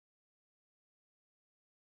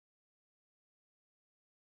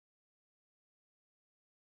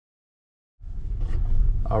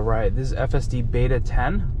All right, this is FSD Beta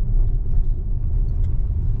 10.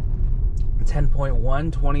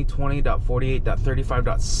 10.1,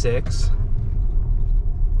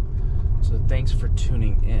 2020.48.35.6. So thanks for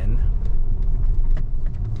tuning in.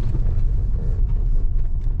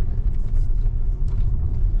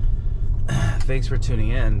 Thanks for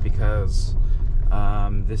tuning in because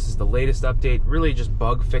this is the latest update, really just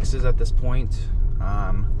bug fixes at this point.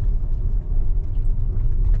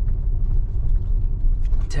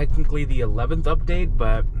 Technically the 11th update,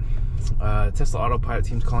 but Tesla Autopilot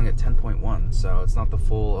team's calling it 10.1, so it's not the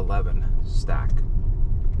full 11 stack.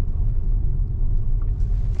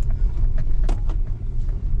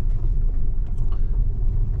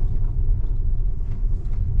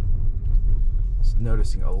 Just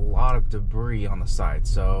noticing a lot of debris on the side,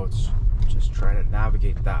 so it's just trying to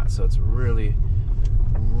navigate that. So it's really,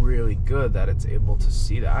 really good that it's able to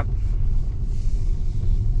see that.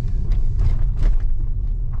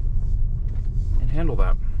 And handle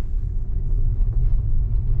that.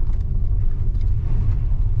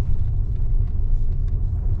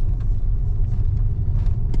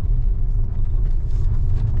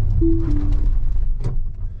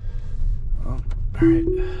 Alright,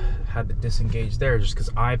 had to disengage there just because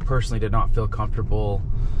I personally did not feel comfortable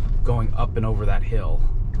going up and over that hill,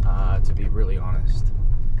 to be really honest.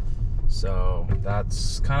 So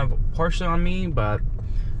that's kind of partially on me, but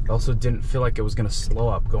I also didn't feel like it was going to slow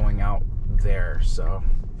up going out there. So,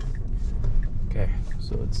 okay,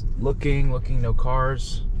 so it's looking, no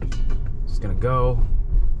cars. It's going to go.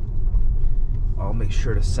 I'll make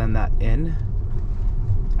sure to send that in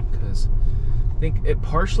because I think it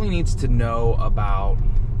partially needs to know about,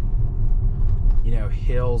 you know,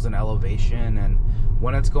 hills and elevation and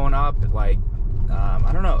when it's going up, like,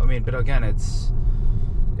 I don't know. I mean, but again, it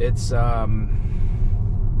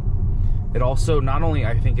also not only,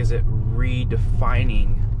 I think, is it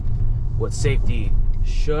redefining what safety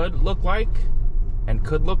should look like and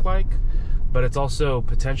could look like, but it's also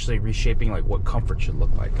potentially reshaping like what comfort should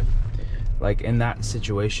look like in that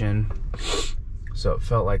situation. So it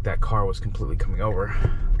felt like that car was completely coming over.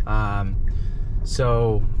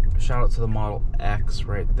 So shout out to the Model X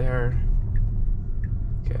right there.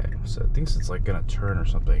 Okay, so it thinks it's like gonna turn or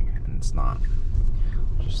something, and it's not.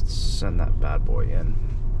 Just send that bad boy in.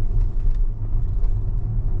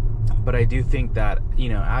 But I do think that, you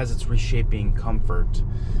know, as it's reshaping comfort,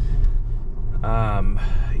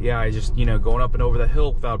 yeah, I just, you know, going up and over the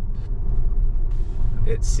hill without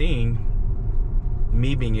it seeing,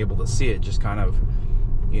 me being able to see it, just kind of,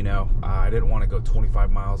 you know, I didn't want to go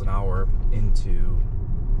 25 miles an hour into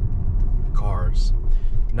cars.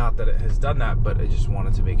 Not that it has done that, but I just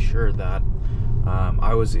wanted to make sure that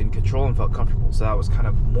I was in control and felt comfortable. So that was kind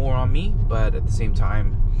of more on me, but at the same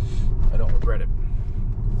time, I don't regret it.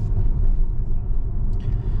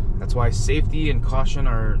 That's why safety and caution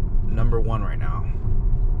are #1 right now.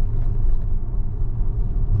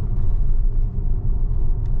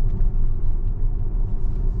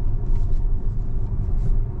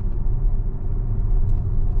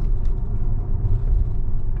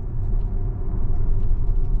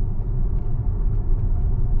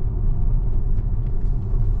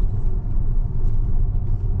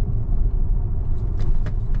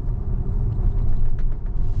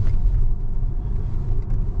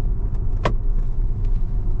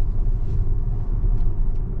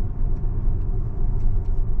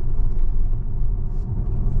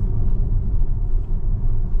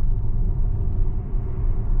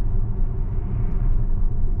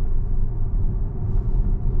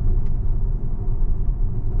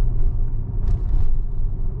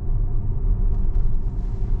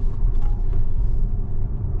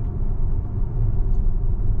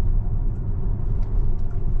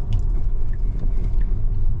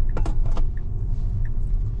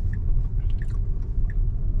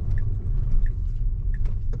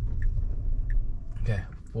 Okay,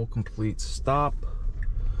 full complete stop.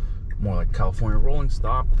 More like California rolling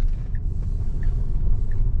stop.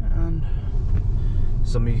 And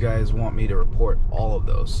some of you guys want me to report all of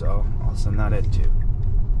those, so I'll send that in too.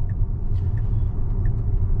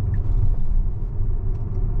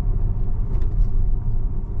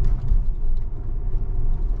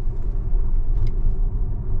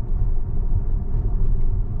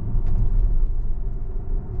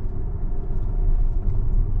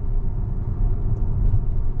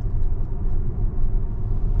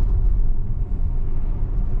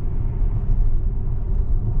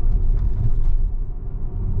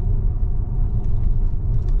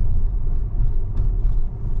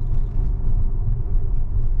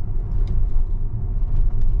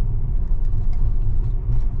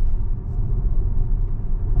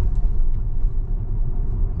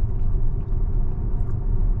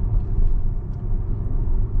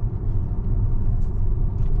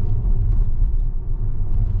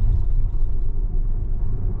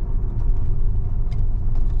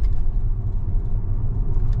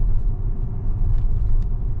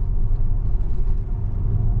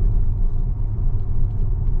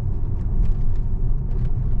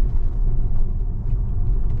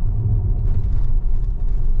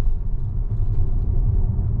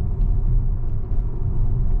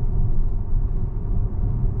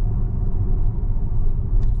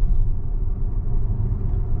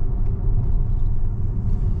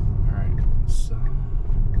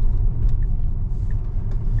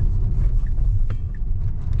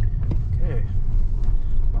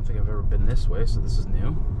 way, so this is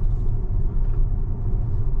new.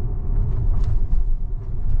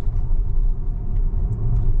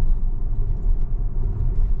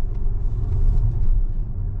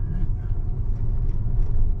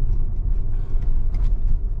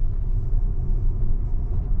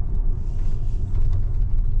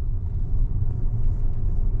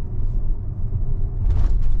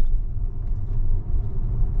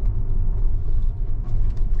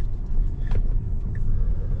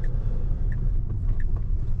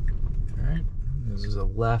 This is a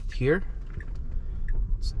left here.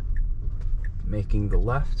 It's making the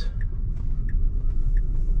left.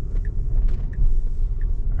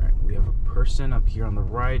 All right, we have a person up here on the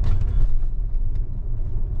right.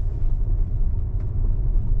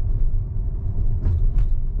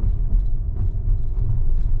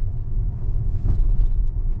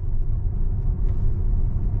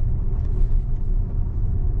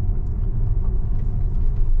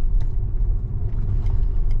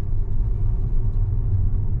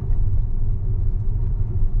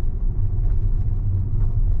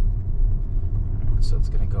 So it's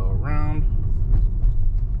going to go around.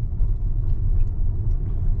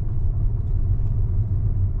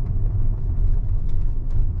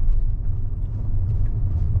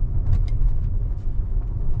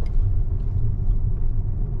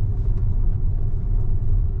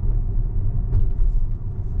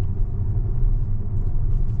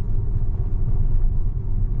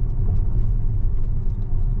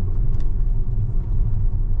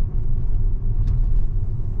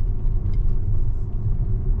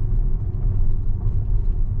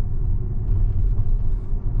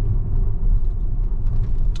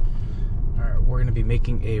 Be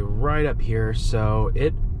making a right up here, so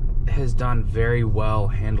it has done very well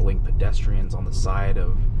handling pedestrians on the side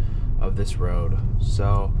of this road.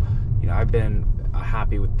 So, you know, I've been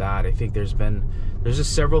happy with that. I think there's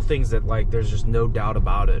just several things that, like, there's just no doubt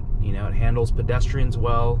about it. You know, it handles pedestrians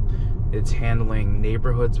well, it's handling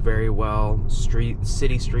neighborhoods very well,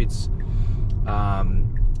 city streets,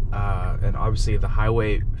 and obviously the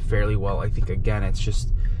highway fairly well. I think, again,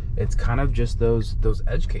 it's kind of just those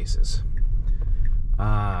edge cases.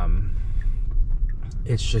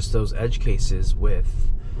 It's just those edge cases with,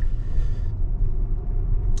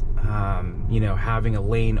 you know, having a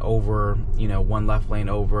lane over, you know, one left lane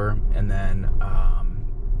over, and then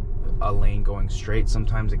a lane going straight.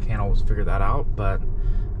 Sometimes it can't always figure that out, but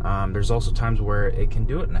there's also times where it can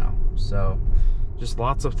do it now. So just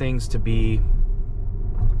lots of things to be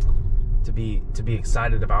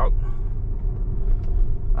excited about.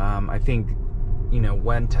 I think, you know,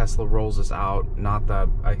 when Tesla rolls this out, not that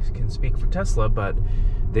I can speak for Tesla, but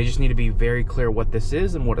they just need to be very clear what this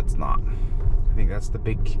is and what it's not. I think that's the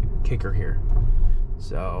big kicker here.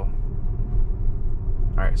 So,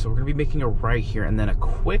 all right, so we're gonna be making a right here, and then a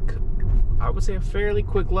quick, I would say a fairly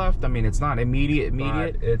quick left. I mean, it's not immediate.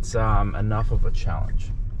 It's enough of a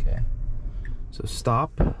challenge. Okay, so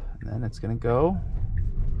stop, and then it's gonna go.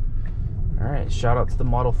 All right, shout out to the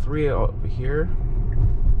Model 3 over here.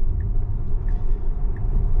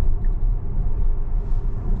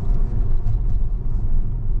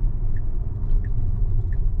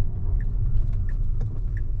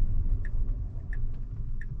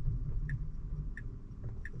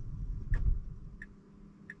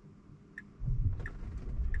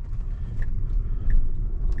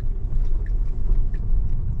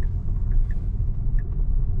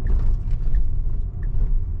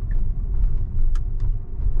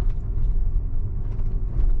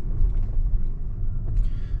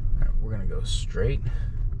 Straight.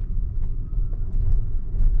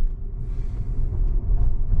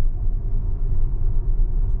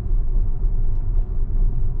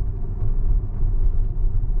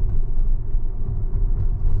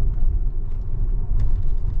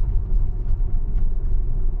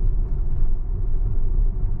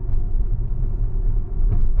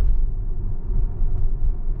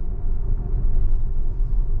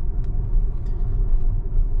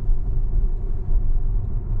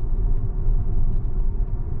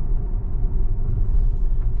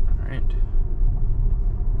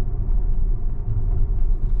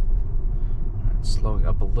 Slowing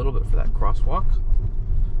up a little bit for that crosswalk.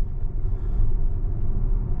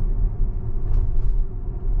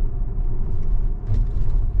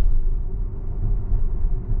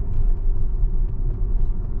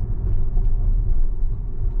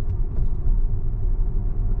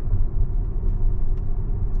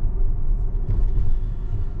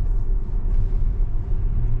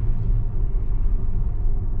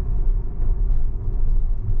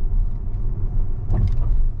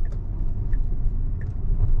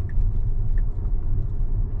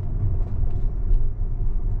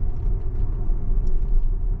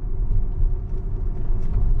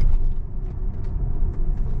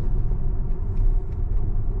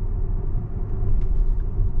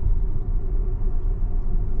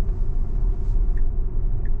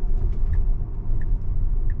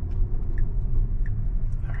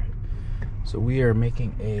 So we are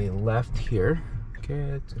making a left here. Okay,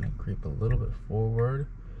 it's gonna creep a little bit forward.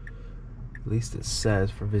 At least it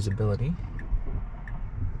says for visibility.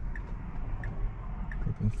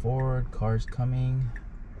 Creeping forward, cars coming.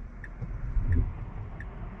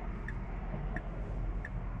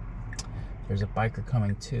 There's a biker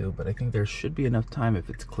coming too, but I think there should be enough time if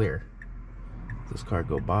it's clear. This car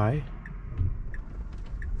go by.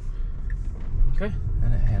 Okay,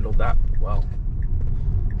 and it handled that well.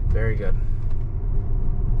 Very good.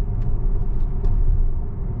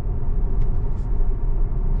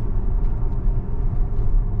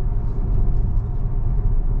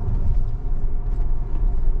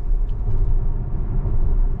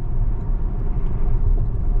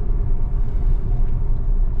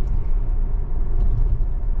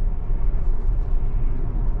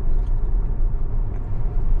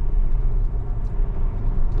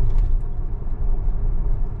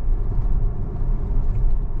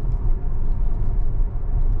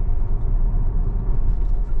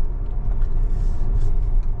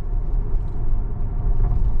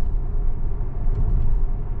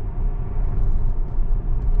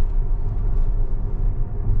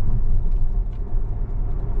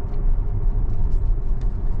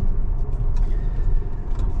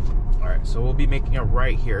 So we'll be making a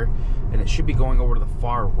right here, and it should be going over to the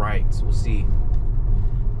far right, so we'll see.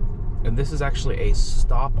 And this is actually a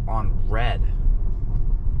stop on red.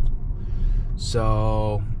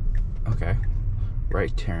 So, okay,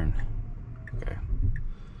 right turn. Okay,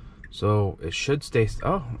 so it should stay,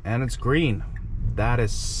 oh, and it's green. That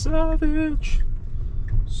is savage.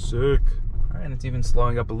 Sick. All right, and it's even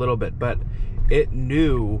slowing up a little bit, but it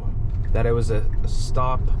knew that it was a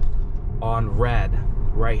stop on red.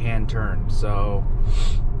 Right-hand turn, so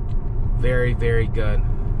very, very good.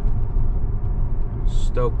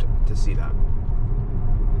 Stoked to see that.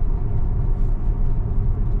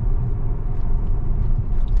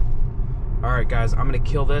 All right, guys, I'm gonna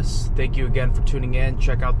kill this. Thank you again for tuning in.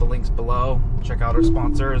 Check out the links below. Check out our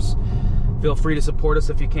sponsors. Feel free to support us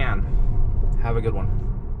if you can. Have a good one.